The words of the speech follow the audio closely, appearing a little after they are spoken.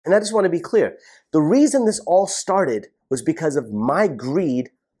And I just want to be clear. The reason this all started was because of my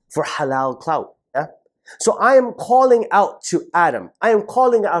greed for halal clout. Yeah? So I am calling out to Adam. I am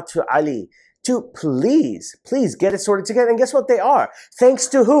calling out to Ali to please get it sorted together. And guess what they are? Thanks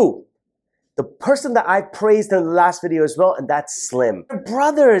to who? The person that I praised in the last video as well, and that's Slim. We're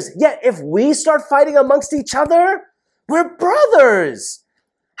brothers. Yet if we start fighting amongst each other, we're brothers.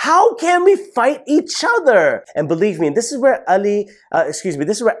 How can we fight each other? And believe me, this is where this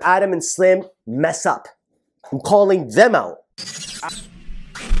is where Adam and Slim mess up. I'm calling them out.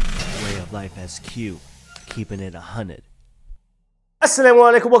 WAYOFLIFESQ, keeping it 100. Assalamu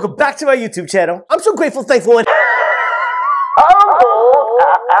alaikum, welcome back to my YouTube channel. I'm so grateful, thankful, and humbled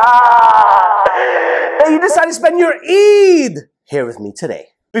that you decided to spend your Eid here with me today.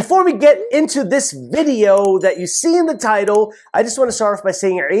 Before we get into this video that you see in the title, I just want to start off by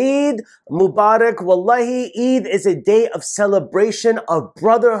saying Eid Mubarak. Wallahi, Eid is a day of celebration, of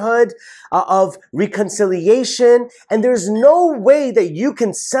brotherhood, of reconciliation, and there's no way that you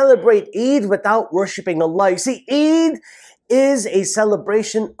can celebrate Eid without worshiping Allah. You see, Eid is a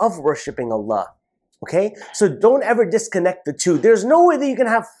celebration of worshiping Allah. Okay? So don't ever disconnect the two. There's no way that you can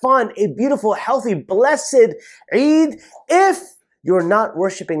have fun, a beautiful, healthy, blessed Eid if you're not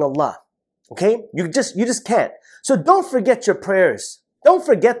worshiping Allah. Okay? You just can't. So don't forget your prayers. Don't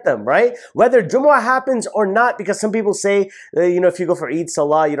forget them, right? Whether Jumu'ah happens or not, because some people say, if you go for Eid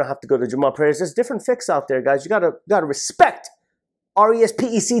Salah, you don't have to go to Jumu'ah prayers. There's different fiqhs out there, guys. You gotta respect.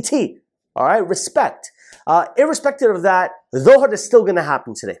 R-E-S-P-E-C-T. All right? Respect. Irrespective of that, Dhuhr is still going to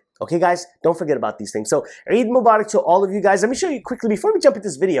happen today. Okay, guys? Don't forget about these things. So, Eid Mubarak to all of you guys. Let me show you quickly, before we jump into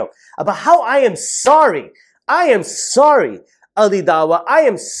this video, about how I am sorry. I am sorry, Ali Dawah. I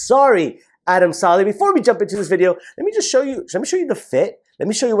am sorry, Adam Saleh. Before we jump into this video, let me show you the fit. Let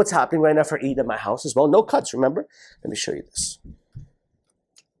me show you what's happening right now for Eid at my house as well. No cuts, remember? Let me show you this.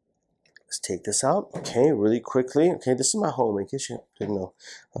 Let's take this out, okay, really quickly. Okay, this is my home, in case you didn't know.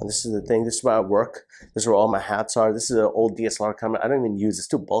 This is the thing, this is where I work. This is where all my hats are. This is an old DSLR camera. I don't even use it, it's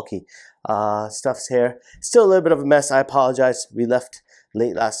too bulky. Stuff's here. Still a little bit of a mess, I apologize. We left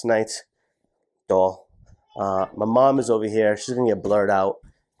late last night. Doll. My mom is over here. She's gonna get blurred out,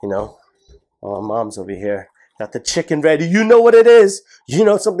 you know. My mom's over here. Got the chicken ready. You know what it is. You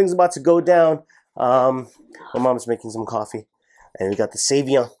know something's about to go down. My mom's making some coffee. And we got the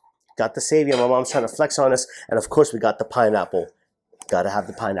savior. Got the savior. My mom's trying to flex on us. And of course, we got the pineapple. Gotta have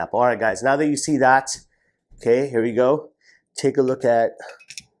the pineapple. All right, guys. Now that you see that, okay, here we go. Take a look at,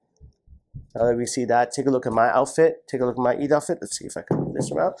 now that we see that, take a look at my outfit. Take a look at my Eid outfit. Let's see if I can move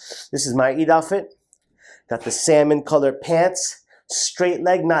this around. This is my Eid outfit. Got the salmon colored pants. Straight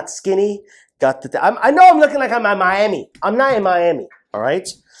leg, not skinny. Got the, I know I'm looking like I'm in Miami. I'm not in Miami. All right.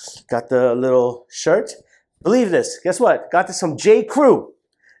 Got the little shirt. Believe this. Guess what? Got this from J. Crew.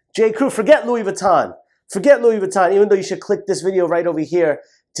 J. Crew, forget Louis Vuitton. Forget Louis Vuitton, even though you should click this video right over here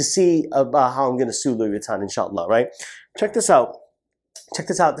to see about how I'm going to sue Louis Vuitton, inshallah, right? Check this out. Check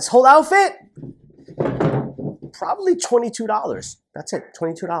this out. This whole outfit, probably $22. That's it,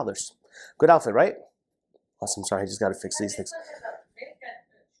 $22. Good outfit, right? Awesome, sorry, I just got to fix these things.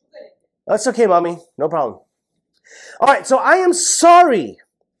 That's okay, mommy, no problem. All right, so I am sorry,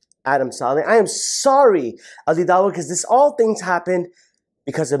 Adam Saleh. I am sorry, Ali Dawah, because this all things happened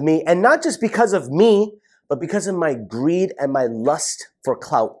because of me, and not just because of me, but because of my greed and my lust for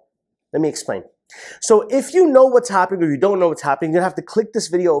clout. Let me explain. So if you know what's happening or you don't know what's happening, you're gonna have to click this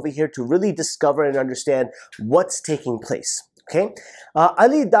video over here to really discover and understand what's taking place, okay?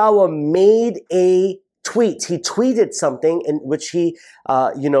 Ali Dawah made a tweet. He tweeted something in which he,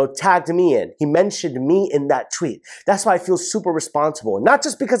 tagged me in. He mentioned me in that tweet. That's why I feel super responsible. Not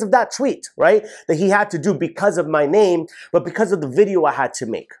just because of that tweet, right? That he had to do because of my name, but because of the video I had to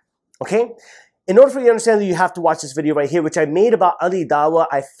make, okay? In order for you to understand that, you have to watch this video right here, which I made about Ali Dawah.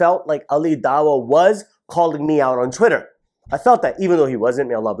 I felt like Ali Dawah was calling me out on Twitter. I felt that, even though he wasn't,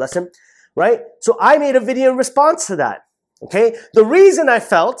 may Allah bless him, right? So I made a video in response to that. Okay, the reason I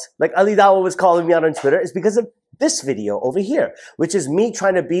felt like Ali Dawah was calling me out on Twitter is because of this video over here, which is me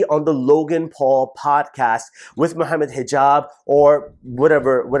trying to be on the Logan Paul podcast with Muhammad Hijab or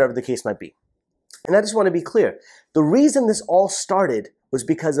whatever the case might be. And I just want to be clear. The reason this all started was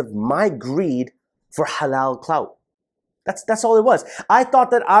because of my greed for halal clout. That's all it was. I thought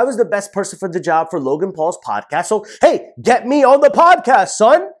that I was the best person for the job for Logan Paul's podcast. So, hey, get me on the podcast,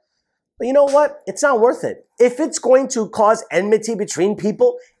 son. But you know what? It's not worth it. If it's going to cause enmity between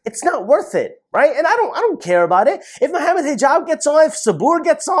people, it's not worth it, right? And I don't care about it. If Muhammad Hijab gets on, if Sabur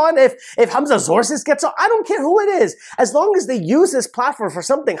gets on, if Hamza Zorsis gets on, I don't care who it is. As long as they use this platform for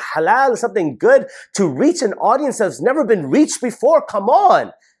something halal, something good, to reach an audience that's never been reached before, come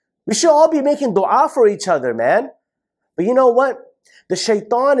on. We should all be making dua for each other, man. But you know what? The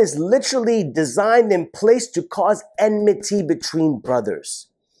shaitan is literally designed in place to cause enmity between brothers.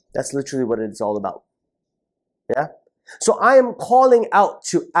 That's literally what it's all about. Yeah? So I am calling out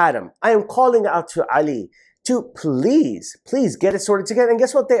to Adam. I am calling out to Ali to please get it sorted together. And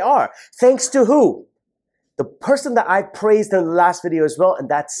guess what they are? Thanks to who? The person that I praised in the last video as well, and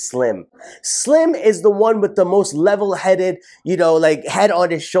that's Slim. Slim is the one with the most level-headed, like head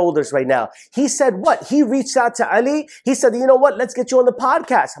on his shoulders right now. He said what? He reached out to Ali. He said, you know what? Let's get you on the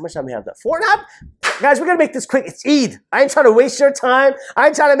podcast. How much time do we have that? 4.5? Guys, we're going to make this quick. It's Eid. I ain't trying to waste your time. I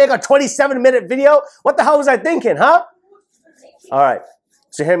ain't trying to make a 27-minute video. What the hell was I thinking, huh? All right.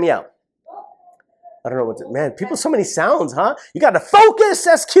 So hear me out. I don't know what to, man, people, so many sounds, huh? You got to focus,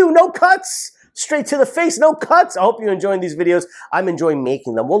 SQ, no cuts. Straight to the face, no cuts. I hope you're enjoying these videos. I'm enjoying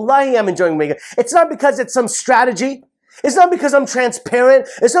making them. Wallahi, I'm enjoying making them. It's not because it's some strategy. It's not because I'm transparent.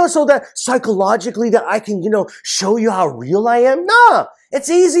 It's not so that psychologically that I can, show you how real I am. Nah, it's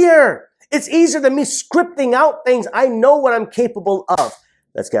easier. It's easier than me scripting out things. I know what I'm capable of.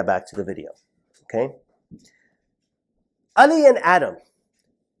 Let's get back to the video, okay? Ali and Adam.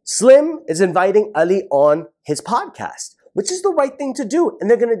 Slim is inviting Ali on his podcast, which is the right thing to do. And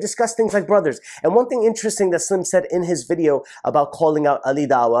they're going to discuss things like brothers. And one thing interesting that Slim said in his video about calling out Ali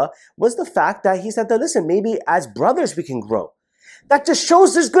Dawah was the fact that he said that, listen, maybe as brothers we can grow. That just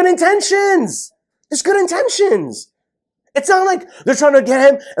shows there's good intentions. There's good intentions. It's not like they're trying to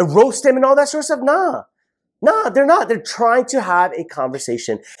get him and roast him and all that sort of stuff. Nah, they're not. They're trying to have a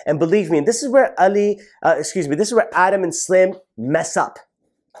conversation. And believe me, this is where this is where Adam and Slim mess up.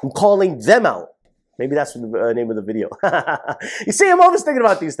 I'm calling them out. Maybe that's the name of the video. You see, I'm always thinking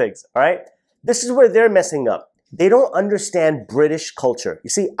about these things, all right? This is where they're messing up. They don't understand British culture. You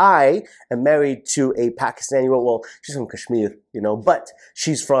see, I am married to a Pakistani woman. Well, she's from Kashmir, but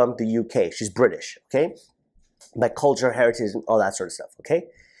she's from the UK. She's British, okay? By culture, heritage, and all that sort of stuff, okay?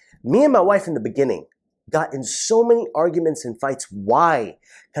 Me and my wife in the beginning got in so many arguments and fights. Why?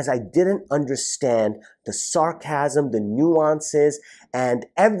 Because I didn't understand the sarcasm, the nuances, and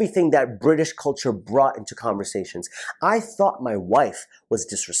everything that British culture brought into conversations. I thought my wife was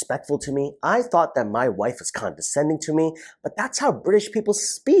disrespectful to me. I thought that my wife was condescending to me, but that's how British people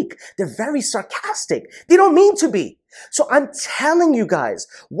speak. They're very sarcastic. They don't mean to be. So I'm telling you guys,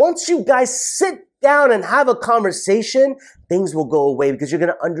 once you guys sit down and have a conversation, things will go away because you're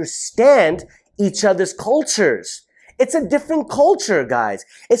going to understand each other's cultures. It's a different culture, guys.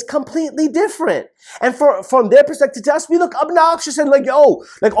 It's completely different. And from their perspective to us, we look obnoxious and like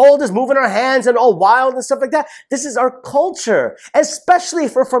all this moving our hands and all wild and stuff like that. This is our culture. Especially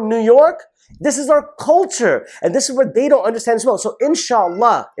if we're from New York, this is our culture. And this is what they don't understand as well. So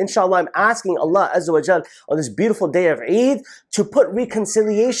inshallah, I'm asking Allah Azza wa Jal on this beautiful day of Eid to put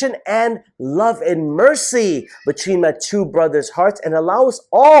reconciliation and love and mercy between my two brothers' hearts and allow us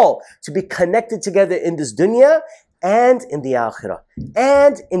all to be connected together in this dunya and in the akhirah,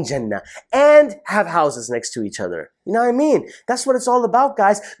 and in Jannah, and have houses next to each other. You know what I mean? That's what it's all about,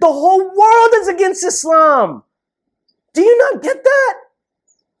 guys. The whole world is against Islam. Do you not get that?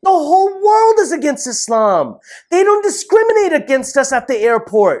 The whole world is against Islam. They don't discriminate against us at the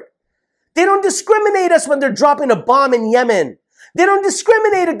airport. They don't discriminate us when they're dropping a bomb in Yemen. They don't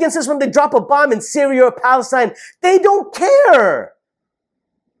discriminate against us when they drop a bomb in Syria or Palestine. They don't care.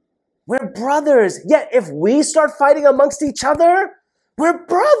 We're brothers. Yet if we start fighting amongst each other, we're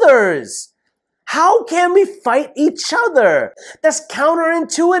brothers. How can we fight each other? That's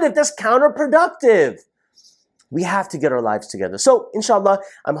counterintuitive. That's counterproductive. We have to get our lives together. So, inshallah,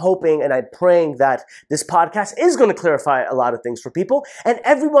 I'm hoping and I'm praying that this podcast is going to clarify a lot of things for people. And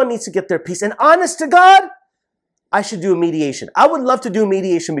everyone needs to get their peace. And honest to God, I should do a mediation. I would love to do a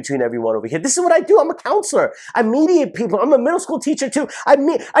mediation between everyone over here. This is what I do. I'm a counselor. I mediate people. I'm a middle school teacher too.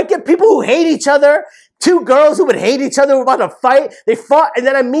 I get people who hate each other. Two girls who would hate each other were about to fight. They fought and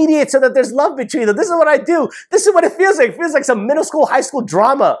then I mediate so that there's love between them. This is what I do. This is what it feels like. It feels like some middle school, high school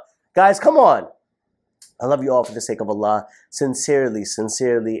drama. Guys, come on. I love you all for the sake of Allah. Sincerely,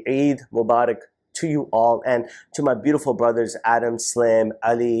 Eid Mubarak to you all and to my beautiful brothers, Adam, Slim,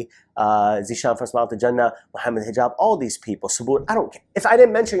 Ali, Zishan from Smile to Jannah, Muhammad Hijab, all these people, Subur, I don't care. If I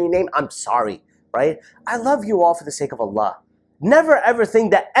didn't mention your name, I'm sorry, right? I love you all for the sake of Allah. Never ever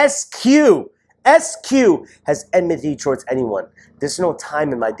think that SQ has enmity towards anyone. There's no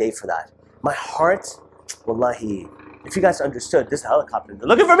time in my day for that. My heart, wallahi, if you guys understood, this helicopter, they're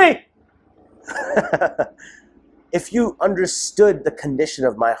looking for me. If you understood the condition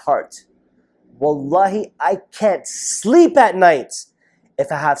of my heart, wallahi, I can't sleep at night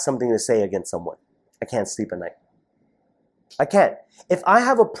if I have something to say against someone. I can't sleep at night. I can't. If I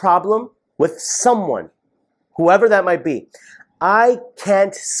have a problem with someone, whoever that might be, I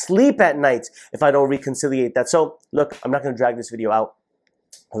can't sleep at night if I don't reconciliate that. So, look, I'm not going to drag this video out.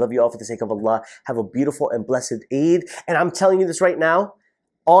 I love you all for the sake of Allah. Have a beautiful and blessed Eid. And I'm telling you this right now,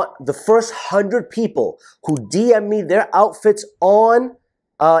 on the first 100 people who DM me their outfits on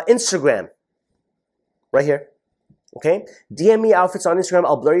Instagram, right here, okay? DM me outfits on Instagram.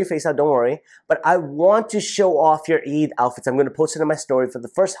 I'll blur your face out, don't worry. But I want to show off your Eid outfits. I'm going to post it on my story for the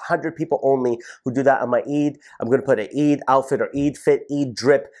first 100 people only who do that on my Eid. I'm going to put an Eid outfit or Eid fit, Eid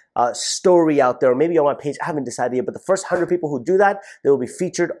drip story out there, or maybe on my page. I haven't decided yet, but the first 100 people who do that, they will be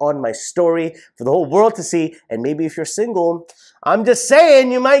featured on my story for the whole world to see. And maybe if you're single, I'm just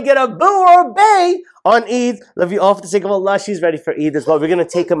saying you might get a boo or a bae on Eid. Love you all for the sake of Allah. She's ready for Eid as well. We're going to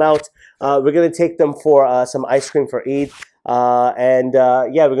take them out. We're going to take them for some ice cream for Eid. Yeah,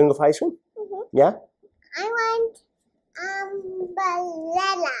 we're going to go for ice cream? Mm-hmm. Yeah? I want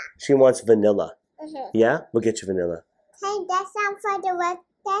vanilla. She wants vanilla. Mm-hmm. Yeah? We'll get you vanilla. Take that some for the birthday.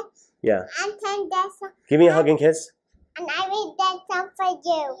 Yeah. And take that some. Give me a hug and kiss. And I will get some for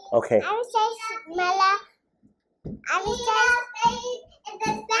you. Okay. I will say vanilla. I will say it's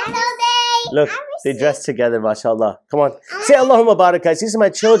a special day. Look, they dressed together, mashallah. Come on. Say Allahumma barak, guys. These are my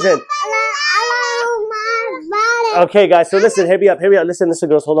children. Allahumma barak. Okay, guys. So listen, hear me up. Listen,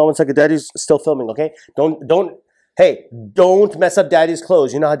 girls. Hold on one second. Daddy's still filming, okay? Hey, don't mess up Daddy's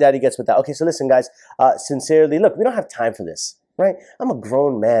clothes. You know how Daddy gets with that. Okay, so listen, guys. Sincerely, look, we don't have time for this. Right? I'm a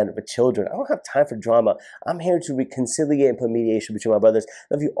grown man with children. I don't have time for drama. I'm here to reconciliate and put mediation between my brothers.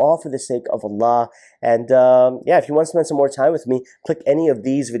 Love you all for the sake of Allah. And yeah, if you want to spend some more time with me, click any of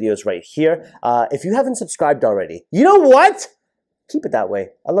these videos right here. If you haven't subscribed already, you know what? Keep it that way.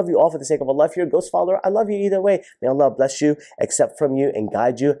 I love you all for the sake of Allah. If you're a ghost follower, I love you either way. May Allah bless you, accept from you, and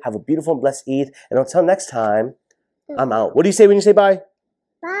guide you. Have a beautiful and blessed Eid. And until next time, I'm out. What do you say when you say bye?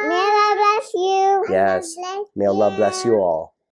 Bye. May Allah bless you. Yes. May Allah bless you all.